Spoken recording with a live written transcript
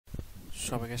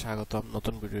সবাইকে স্বাগতম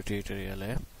নতুন ভিডিও টিউটোরিয়ালে।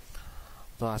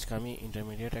 তো আজকে আমি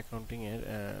ইন্টারমিডিয়েট অ্যাকাউন্টিং এর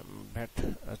ভ্যাট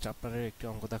চ্যাপ্টারের একটি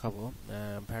অঙ্ক দেখাবো।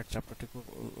 ভ্যাট চ্যাপ্টারটি খুব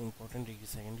ইম্পর্টেন্ট, ডিগ্রি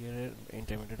সেকেন্ড ইয়ারের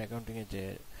ইন্টারমিডিয়েট অ্যাকাউন্টিং এর যে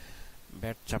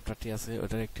ভ্যাট চ্যাপ্টারটি আছে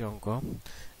ওটার একটি অঙ্ক,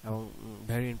 এবং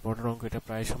ভেরি ইম্পর্টেন্ট অঙ্ক। এটা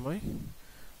প্রায় সময়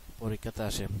পরীক্ষাতে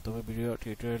আসে। তবে ভিডিও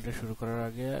টিউটোরিয়ালটা শুরু করার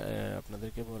আগে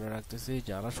আপনাদেরকে বলে রাখতেছি,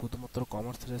 যারা শুধুমাত্র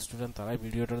কমার্সের স্টুডেন্ট তারাই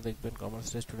ভিডিওটা দেখবেন।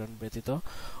 কমার্সের স্টুডেন্ট ব্যতীত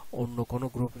অন্য কোনো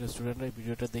গ্রুপের স্টুডেন্টরা এই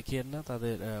ভিডিওটা দেখিয়েন না,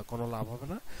 তাদের কোনো লাভ হবে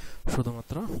না।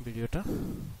 শুধুমাত্র ভিডিওটা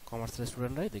কমার্সের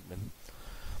স্টুডেন্টরাই দেখবেন।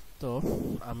 তো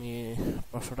আমি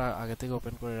প্রশ্নটা আগে থেকে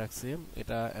ওপেন করে রাখছি।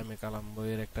 এটা এম.এ. কালাম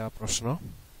বইয়ের একটা প্রশ্ন।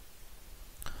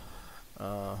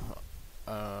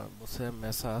 বলছে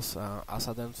Messrs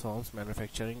Asad and sons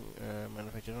manufacturing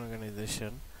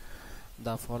organisation,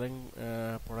 the following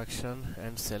production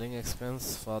and selling expense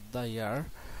for the year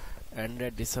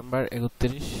ended December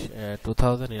 31,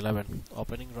 2011.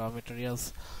 Opening raw materials,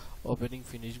 opening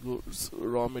finished goods,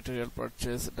 raw material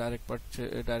purchase,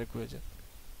 direct wage,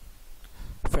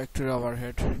 factory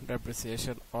overhead,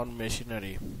 depreciation on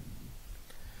machinery,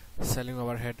 selling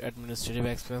overhead, administrative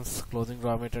expense, closing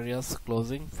raw materials,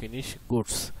 closing finished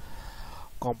goods.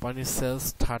 Company sells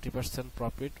 30%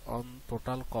 profit on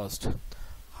total cost.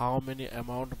 How many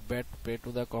amount bet pay to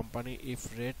the company if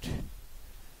rate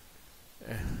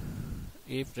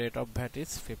of VAT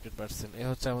is 15%? এই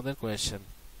হচ্ছে আমাদের question.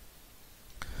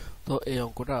 তো এই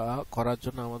অঙ্কটা করার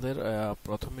জন্য আমাদের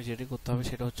প্রথমে যেটি করতে হবে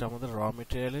সেটা হচ্ছে আমাদের র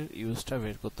মেটেরিয়ালের ইউজটা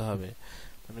বের করতে হবে।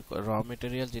 মানে র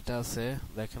মেটেরিয়াল যেটা আছে,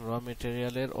 দেখেন র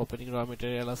মেটেরিয়ালের ওপেনিং র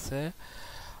মেটেরিয়াল আছে,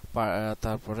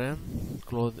 তারপরে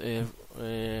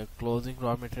ক্লোজিং র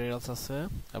মেটেরিয়ালস আছে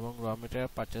এবং র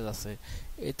মেটেরিয়াল পারচেজ আছে।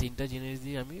 এই তিনটা জিনিস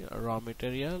দিয়ে আমি র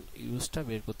মেটেরিয়াল ইউজটা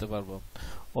বের করতে পারবো।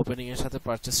 ওপেনিং এর সাথে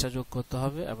পারচেজটা যোগ করতে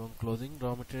হবে এবং ক্লোজিং র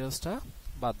মেটেরিয়ালসটা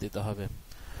বাদ দিতে হবে।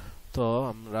 তো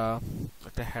আমরা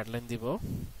একটা হেডলাইন দিব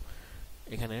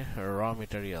এখানে, র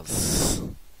মেটেরিয়ালস।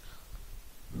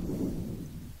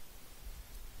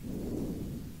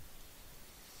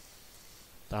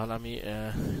 তাহলে আমি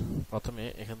প্রথমে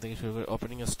এখান থেকে শুরু করি।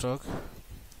 ওপেনিং স্টক,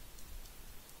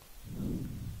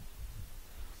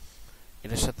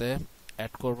 এটার সাথে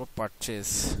অ্যাড করব পারচেজ,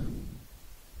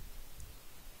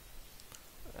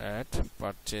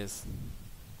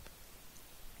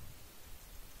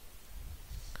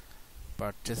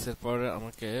 পারচেজের পরে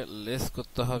আমাকে লেস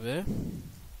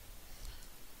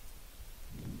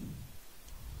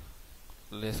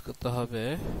করতে হবে,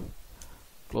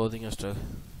 ক্লোজিং স্টক।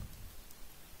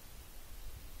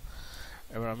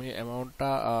 এবার আমি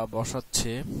অ্যামাউন্টটা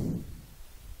বসাচ্ছি।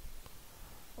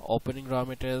 ওপেনিং র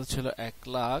মেটেরিয়াল ছিল 1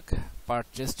 লাখ,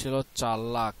 পারচেজ ছিল 4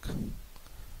 লাখ,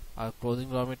 আর ক্লোজিং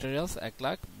র মেটেরিয়ালস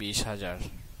 1,20,000।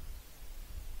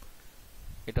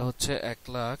 এটা হচ্ছে 1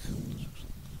 লাখ,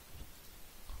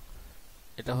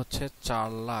 এটা হচ্ছে 4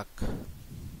 লাখ।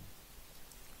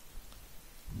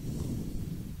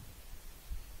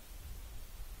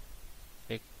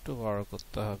 একটু বড়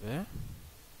করতে হবে,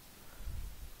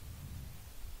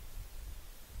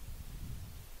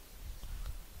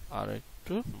 আর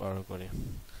একটু বড় করে।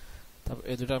 তারপর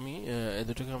এই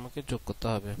দুটোকে আমাকে যোগ করতে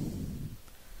হবে।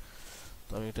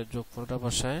 তো আমি এটা যোগফলটা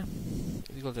বসাই,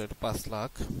 এটা 5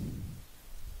 লাখ,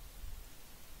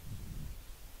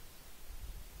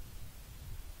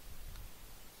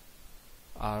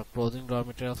 আর ক্লোজিং র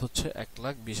মেটেরিয়াল হচ্ছে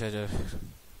 1,20,000।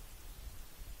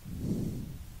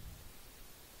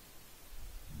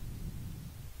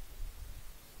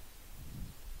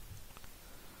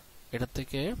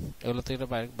 এগুলো থেকে এটা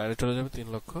বাইরে চলে যাবে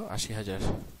 3,80,000।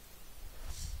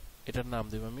 এটার নাম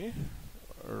দেব আমি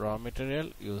র material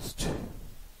used.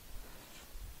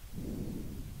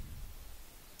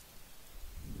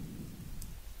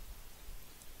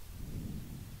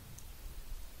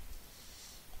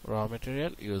 raw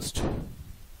material used,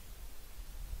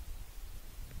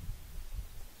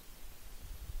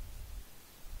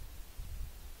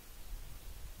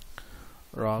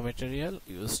 raw material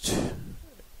used,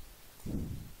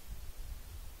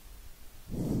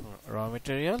 raw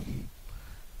material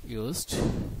used।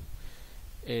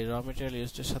 এই raw material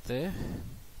used এর সাথে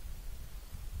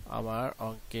আমার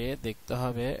অঙ্কে দেখতে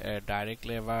হবে ডাইরেক্ট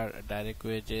লেবার, ডাইরেক্ট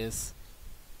ওয়েজেস,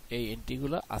 এই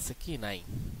এন্ট্রিগুলো আছে কি নাই।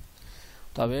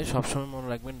 তবে সবসময় মনে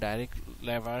রাখবেন direct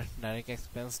labour, direct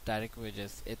expense, direct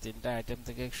wages, এই তিনটা আইটেম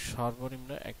থেকে সর্বনিম্ন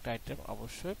একটা আইটেম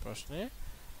অবশ্যই প্রশ্নে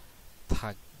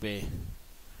থাকবে।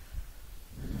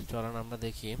 চলুন আমরা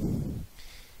দেখি।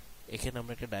 এখানে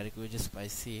আমরা একটা ডাইরেক্ট ওয়েজেস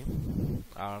পাইছি,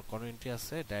 আর কোন এন্ট্রি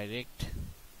আছে ডাইরেক্ট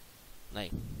নাই।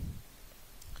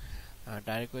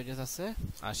 ডাইরেক্ট ওয়েজেস আছে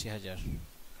 80,000।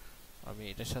 আমি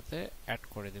এটার সাথে অ্যাড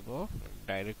করে দেব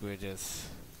ডাইরেক্ট ওয়েজেস।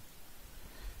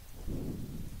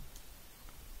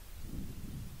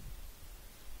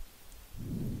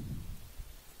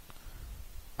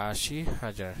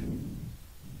 80,000।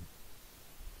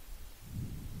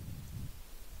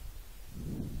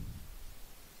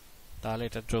 তাহলে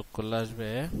এটা যোগ করলে আসবে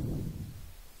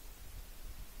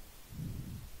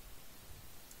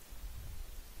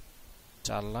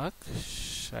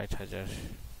 4,60,000।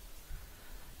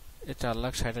 এই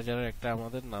 4,60,000 একটা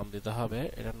আমাদের নাম দিতে হবে,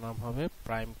 এটার নাম হবে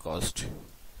প্রাইম কস্ট।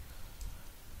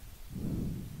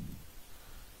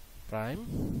 Prime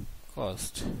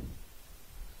cost.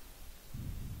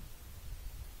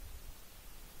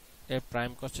 এই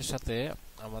প্রাইম কস্টের সাথে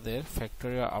আমাদের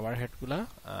ফ্যাক্টরি ওভারহেডগুলা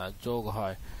যোগ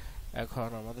হয়। এখন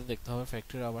আমাদের দেখতে হবে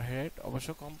ফ্যাক্টরি ওভারহেড, অবশ্য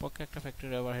কমপক্ষে একটা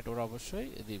ফ্যাক্টরি ওভারহেড ওরা অবশ্যই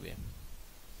দিবে।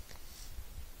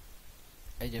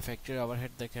 এই যে ফ্যাক্টরি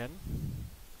ওভারহেড দেখেন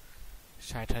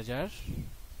 60,000।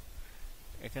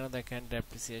 এখানে দেখেন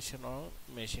ডেপ্রিসিয়েশন অন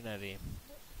মেশিনারি,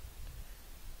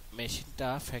 মেশিনটা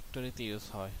ফ্যাক্টরিতে ইউজ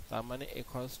হয়, তার মানে এই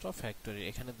খরচটা ফ্যাক্টরি।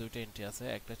 এখানে দুইটা এন্ট্রি আছে,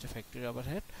 একটা হচ্ছে ফ্যাক্টরি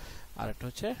ওভারহেড আর একটা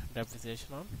হচ্ছে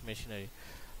ডেপ্রিসিয়েশন অন মেশিনারি।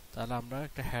 তাহলে আমরা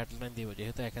একটা হেডলাইন দিব,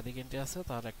 যেহেতু একাধিক এন্ট্রি আছে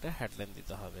তাহলে একটা হেডলাইন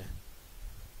দিতে হবে।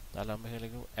 তাহলে আমরা এখানে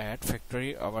লিখব add factory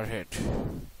overhead.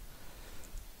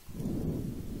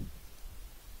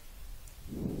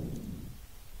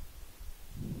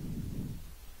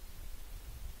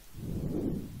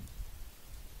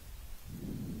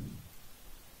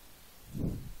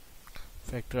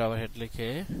 Factory overhead লিখে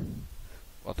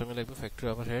প্রথমে লিখব ফ্যাক্টরি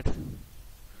ওভারহেড,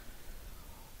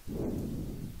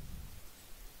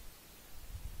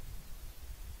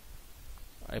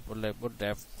 এরপর লিখব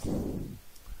ডেপ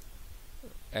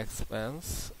এক্সপেন্স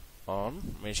অন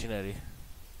মেশিনারি।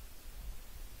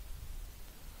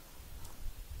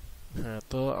 হ্যাঁ,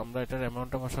 তো আমরা এটার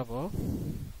অ্যামাউন্টটা বসাবো,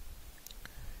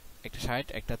 একটা 60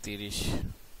 একটা 30।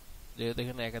 যেহেতু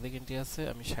এখানে একাধিক এন্ট্রি আছে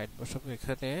আমি 60 বসাবো,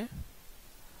 এখানে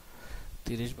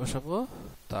 30 বসাবো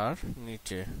তার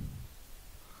নিচে,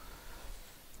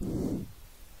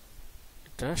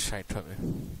 এটা 60 হবে।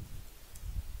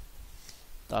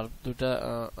 তার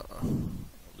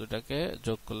দুটাকে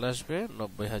যোগ করলে আসবে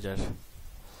 90,000।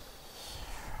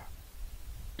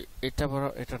 এটা বড়,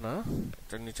 এটা না,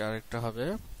 এটা নিচে আরেকটা হবে,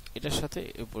 এটার সাথে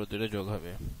উপরে দুটো যোগ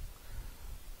হবে।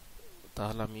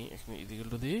 তাহলে আমি এখানে ইকুয়াল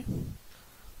টু দিই,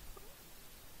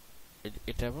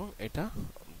 এটা এবং এটা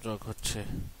যোগ হচ্ছে,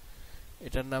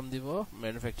 এটার নাম দিব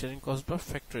ম্যানুফ্যাকচারিং কস্ট বা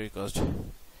factory cost.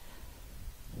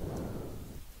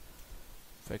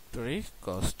 Factory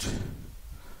cost,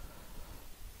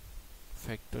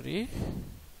 factory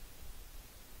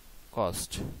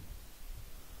cost.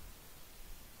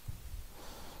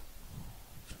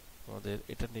 আমাদের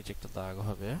এটার নিচে একটা দাগ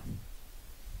হবে,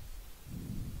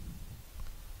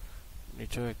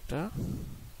 নিচেও একটা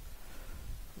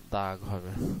দাগ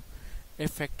হবে। এই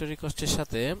ফ্যাক্টরি কস্টের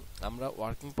সাথে আমরা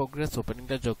ওয়ার্কিং প্রোগ্রেস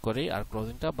ওপেনিংটা যোগ করি আর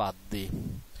ক্লোজিংটা বাদ দিই।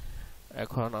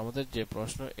 এখন আমাদের যে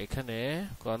প্রশ্ন, এখানে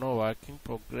কোনো ওয়ার্কিং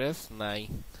প্রোগ্রেস নাই,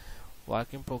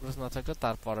 ওয়ার্কিং প্রোগ্রেস না থাকলে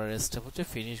তারপরের স্টেপ হচ্ছে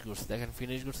ফিনিশ গুডস। দেখেন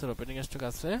ফিনিশ গুডসের ওপেনিং স্টক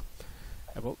আছে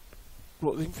এবং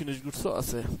ক্লোজিং ফিনিশ গুডসও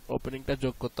আছে, ওপেনিংটা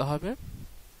যোগ করতে হবে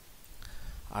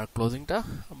আর ক্লোজিংটা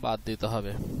বাদ দিতে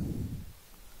হবে।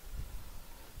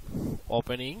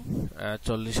 Opening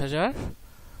 40,000,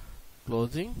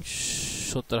 closing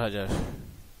 70,000।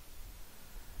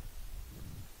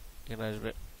 এখানে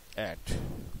আসবে অ্যাড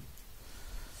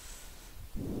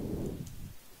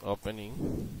ওপেনিং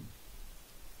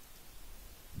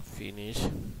ফিনিশ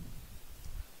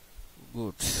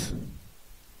গুডস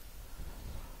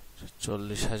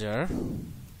 40,000।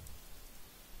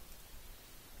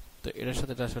 তো এটার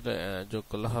সাথে এটা আসলে যোগ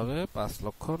করলে হবে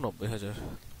 5,90,000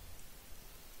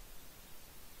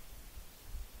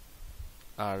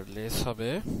 আর লেস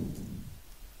হবে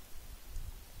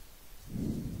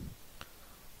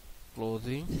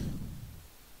ক্লোজিং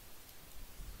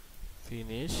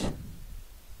ফিনিশ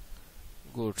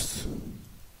গুডস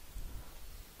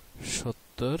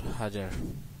 70,000।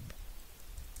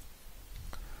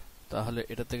 তাহলে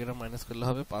এটা থেকে মাইনাস করলে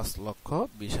হবে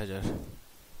 5,20,000।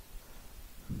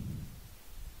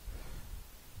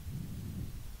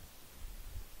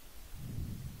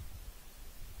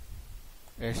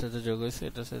 এর সাথে যোগ হয়েছে,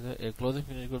 এটার সাথে ক্লোজিং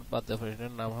ফিনিশ গুড বাদ দেওয়ার পর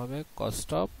এটার নাম হবে cost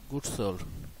of goods sold.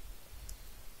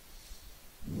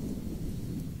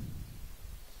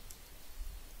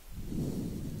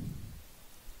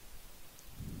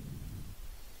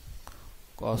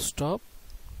 Cost of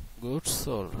goods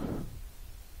sold.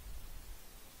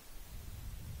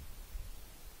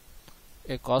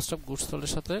 এই কস্ট অফ গুডস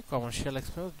সোল্ডের সাথে কমার্শিয়াল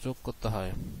এক্সপেন্স যোগ করতে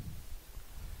হয়।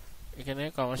 এখানে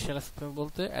কমার্শিয়াল এক্সপেন্স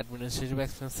বলতে অ্যাডমিনিস্ট্রেটিভ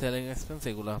এক্সপেন্স, সেলিং এক্সপেন্স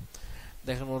এগুলা।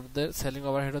 দেখেন ওদের সেলিং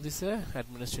ওভারহেডও দিছে,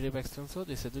 অ্যাডমিনিস্ট্রেটিভ এক্সপেন্সও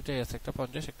দিছে, দুইটাই আছে, একটা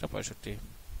 50 একটা 65।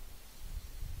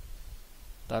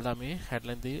 তাহলে আমি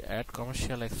হেডলাইন দিই অ্যাড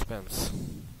কমার্শিয়াল এক্সপেন্স।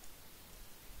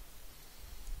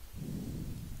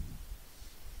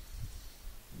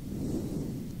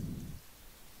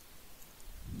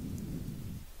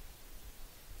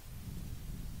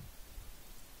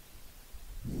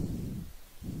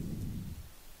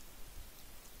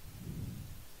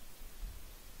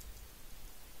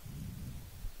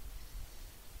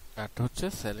 আরটা হচ্ছে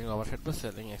সেলিং ওভারহেড বা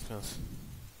সেলিং এক্সপেন্স।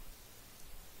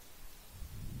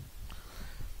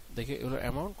 দেখি এগুলোর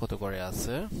অ্যামাউন্ট কত করে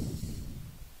আছে।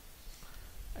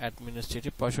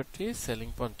 অ্যাডমিনিস্ট্রেটিভ 65, সেলিং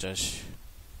 50,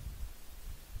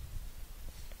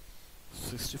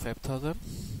 65,000,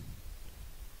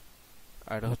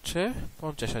 আর হচ্ছে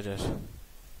 50,000।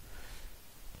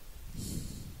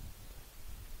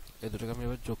 এই দুটোকে আমি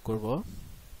এবার যোগ করব।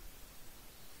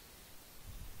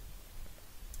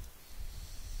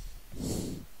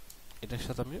 এটার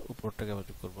সাথে আমি উপরটাকে আবার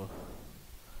যোগ করব।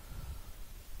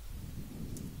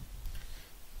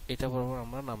 এটা বরাবর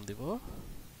আমরা নাম দিব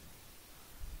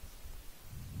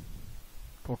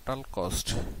total cost.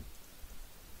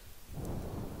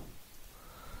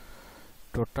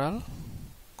 Total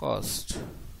cost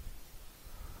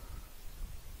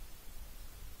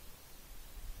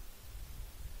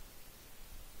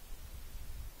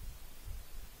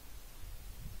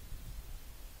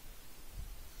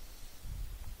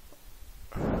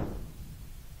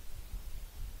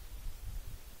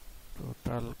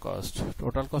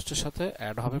total কস্টের সাথে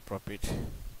অ্যাড হবে প্রফিট।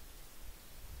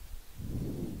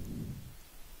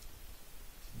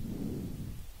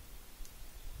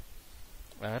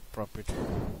 Add profit.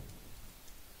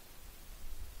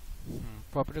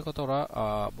 প্রফিটের কথা ওরা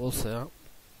বলছে,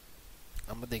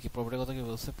 আমরা দেখি প্রফিটের কথা কি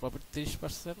বলছে। প্রফিট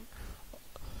 30%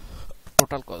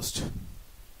 টোটাল কস্ট,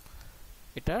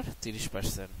 এটার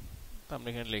 30%। আমরা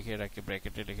এখানে লিখে রাখি,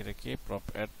 ব্র্যাকেটে লিখে রাখি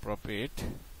অ্যাড প্রফিট,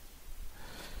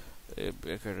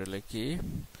 ব্র্যাকেটে লিখি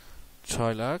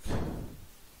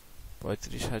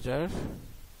 6,35,000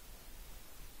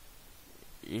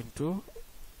 ইন্টু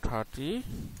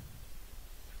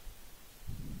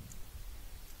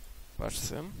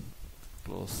 30%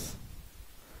 ক্লোজ।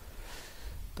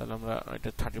 তাহলে আমরা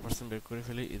এটা 30% বের করে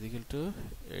ফেলি, ইকুয়াল টু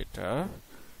এটা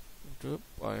ইন্টু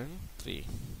 0.3।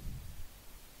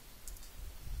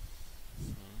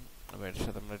 এবার এর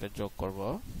সাথে আমরা এটা যোগ করব।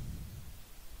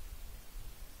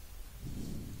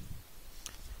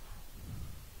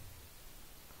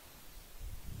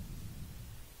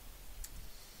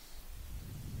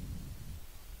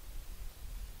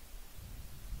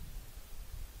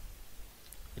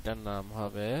 এটার নাম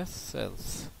হবে সেলস।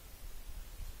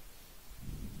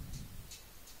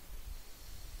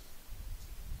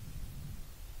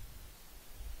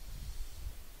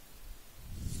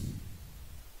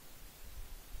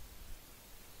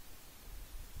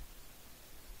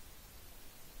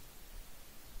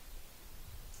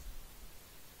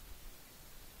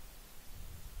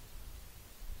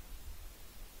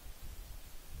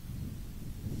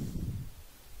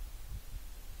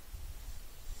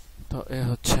 তো এ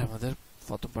হচ্ছে আমাদের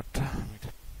প্রথম পার্টটা। আমি এটা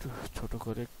একটু ছোট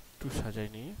করে একটু সাজাই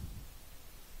নিই,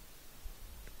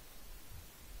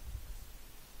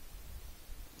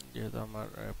 যেহেতু আমার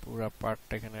পুরো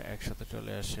পার্টটা এখানে একসাথে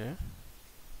চলে আসে।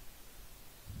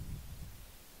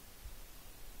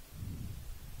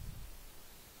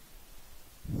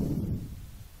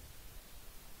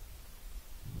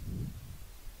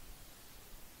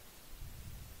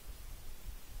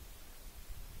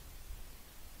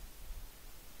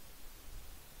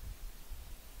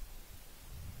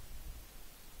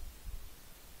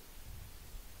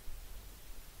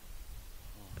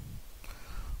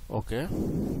 ওকে,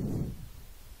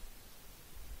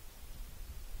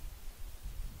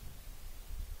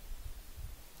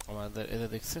 আমাদের এটা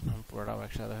দেখছেন আমি পুরোটা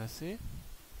একসাথে দেখাচ্ছি।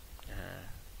 হ্যাঁ,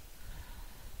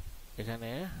 এখানে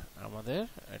আমাদের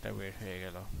এটা বের হয়ে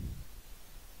গেল।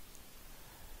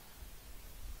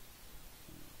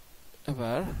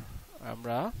 এবার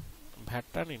আমরা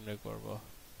ভ্যাটটা নির্ণয় করব।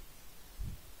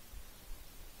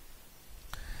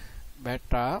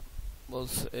 ভ্যাটটা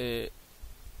বলছে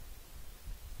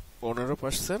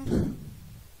 15%।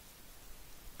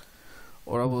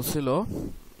 ওরা বলছিল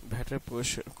ভ্যাটের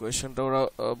কোয়েশ্চেনটা ওরা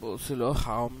বলছিল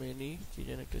হাউ মেনি কি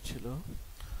যেন একটা ছিল,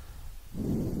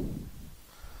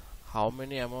 how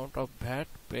many amount of VAT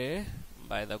pay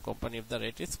by the company if the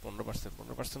rate is 15%।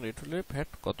 15% rate হলে ভ্যাট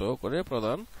কত করে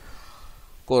প্রদান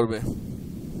করবে।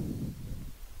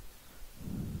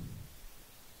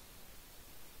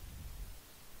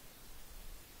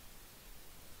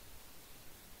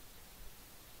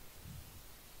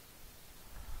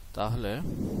 তাহলে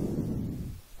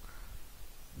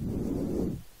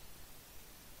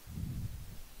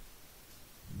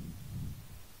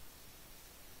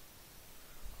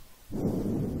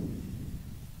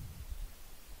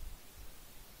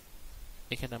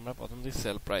এখানে আমরা প্রথম দিই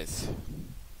সেল প্রাইস।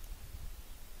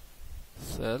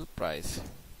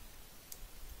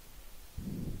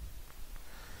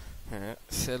 হ্যাঁ,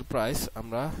 সেল প্রাইস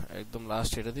আমরা একদম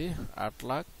লাস্ট এটা দিই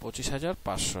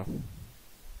 8,25,500।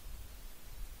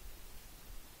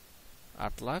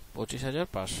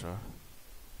 8,25,500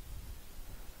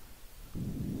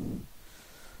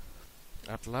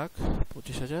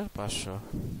 8,25,500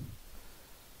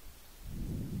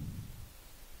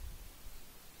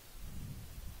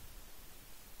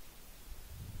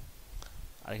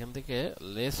 আর এখান থেকে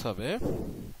লেস হবে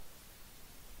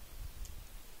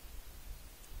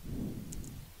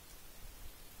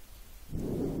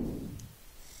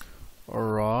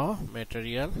র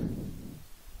মেটেরিয়াল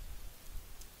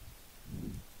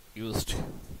ইউজড।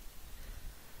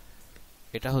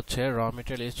 এটা হচ্ছে র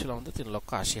মেটেরিয়াল ইউজ ছিল আমাদের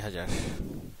 3,80,000।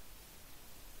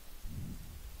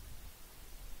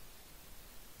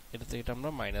 এটা থেকে এটা আমরা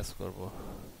মাইনাস করব,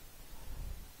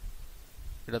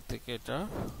 এটা থেকে এটা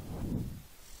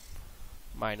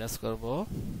মাইনাস করব,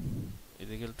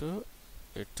 ইকুয়াল টু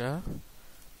এটা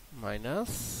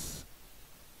মাইনাস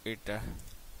এটা।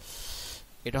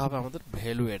 এটা হবে আমাদের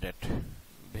ভ্যালু অ্যাডেড।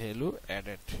 ভ্যালু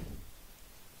অ্যাডেড,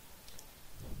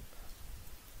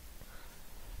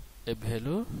 এই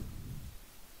ভ্যালু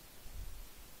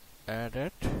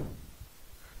অ্যাডেড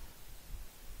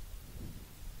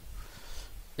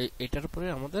এটার উপরে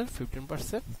আমাদের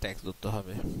 15% ট্যাক্স দিতে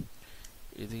হবে,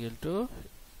 ইকুয়াল টু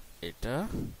এটা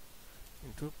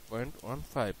ইনটু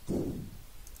 0.15।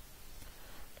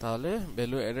 তাহলে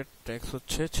ভ্যালু অ্যাডেড ট্যাক্স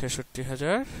হচ্ছে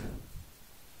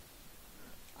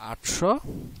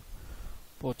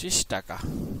 66,825 টাকা।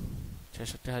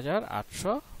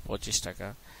 66,825 টাকা।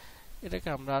 এটাকে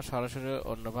আমরা সরাসরি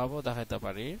অন্যভাবেও দেখাইতে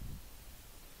পারি।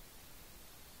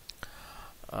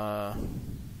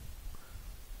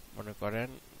 মনে করেন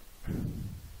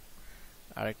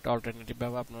আরেকটা অল্টারনেটিভ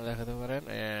ভাবে আপনারা দেখাতে পারেন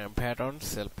VAT on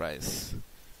sell price.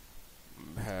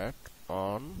 VAT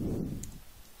on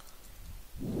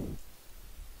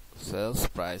sales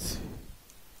price.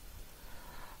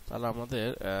 তাহলে আমাদের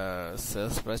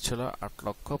সেলস প্রাইস ছিল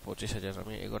 8,25,000।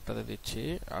 আমি এগোটাতে দিচ্ছি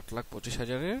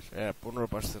 8,25,000-এর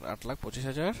 15%,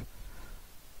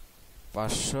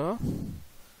 8,25,500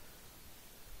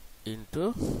 ইন্টু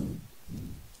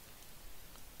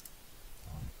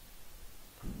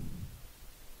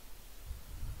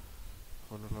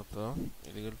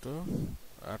ইকুয়াল টু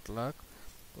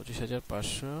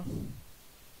 8,25,500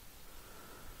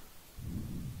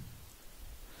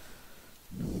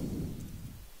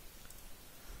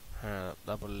 হ্যাঁ,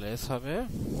 তারপর লেস হবে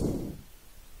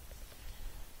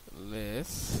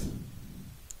লেস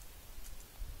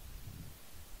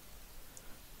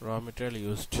র মেটেরিয়াল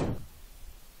ইউজড।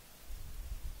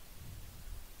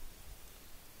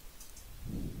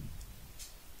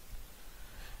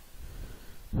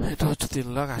 এটা হচ্ছে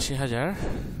 3,80,000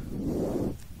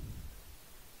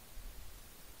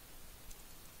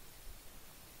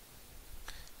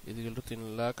 ইকুয়াল টু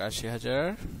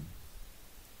 3,80,000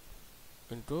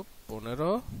 ইন্টু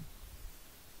 15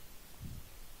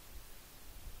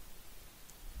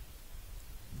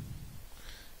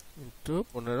 ইন্টু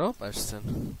 15%।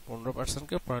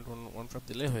 15%কে 0.15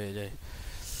 দিলে হয়ে যায়।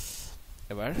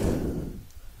 এবার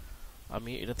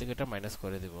আমি এটা থেকে এটা মাইনাস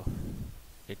করে দেব,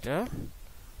 এটা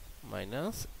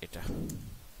মাইনাস এটা।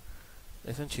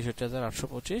 দেখেন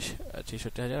 66,825 আর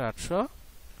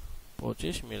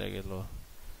 66,825 মিলে গেল।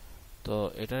 তো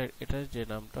এটার যে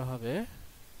নামটা হবে,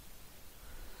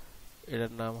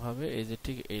 এটার নাম হবে এই যে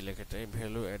ঠিক এই লেখাটাই,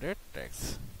 value added tax.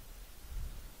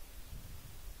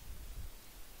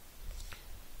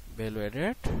 Value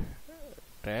added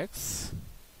tax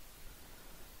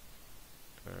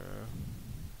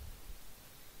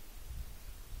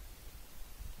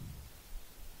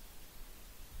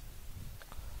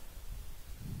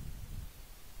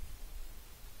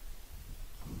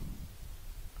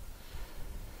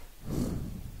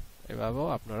এভাবেও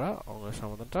আপনারা অঙ্কের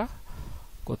সমাধানটা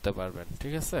করতে পারবেন।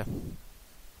 ঠিক আছে,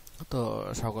 তো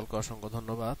সকলকে অসংখ্য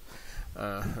ধন্যবাদ।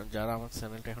 যারা আমার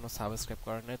চ্যানেলটা এখনো সাবস্ক্রাইব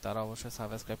করেন নাই তারা অবশ্যই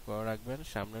সাবস্ক্রাইব করে রাখবেন।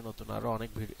 সামনে নতুন আরো অনেক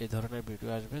এই ধরনের ভিডিও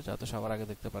আসবে, যাতে সবার আগে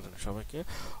দেখতে পারেন। সবাইকে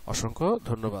অসংখ্য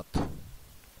ধন্যবাদ।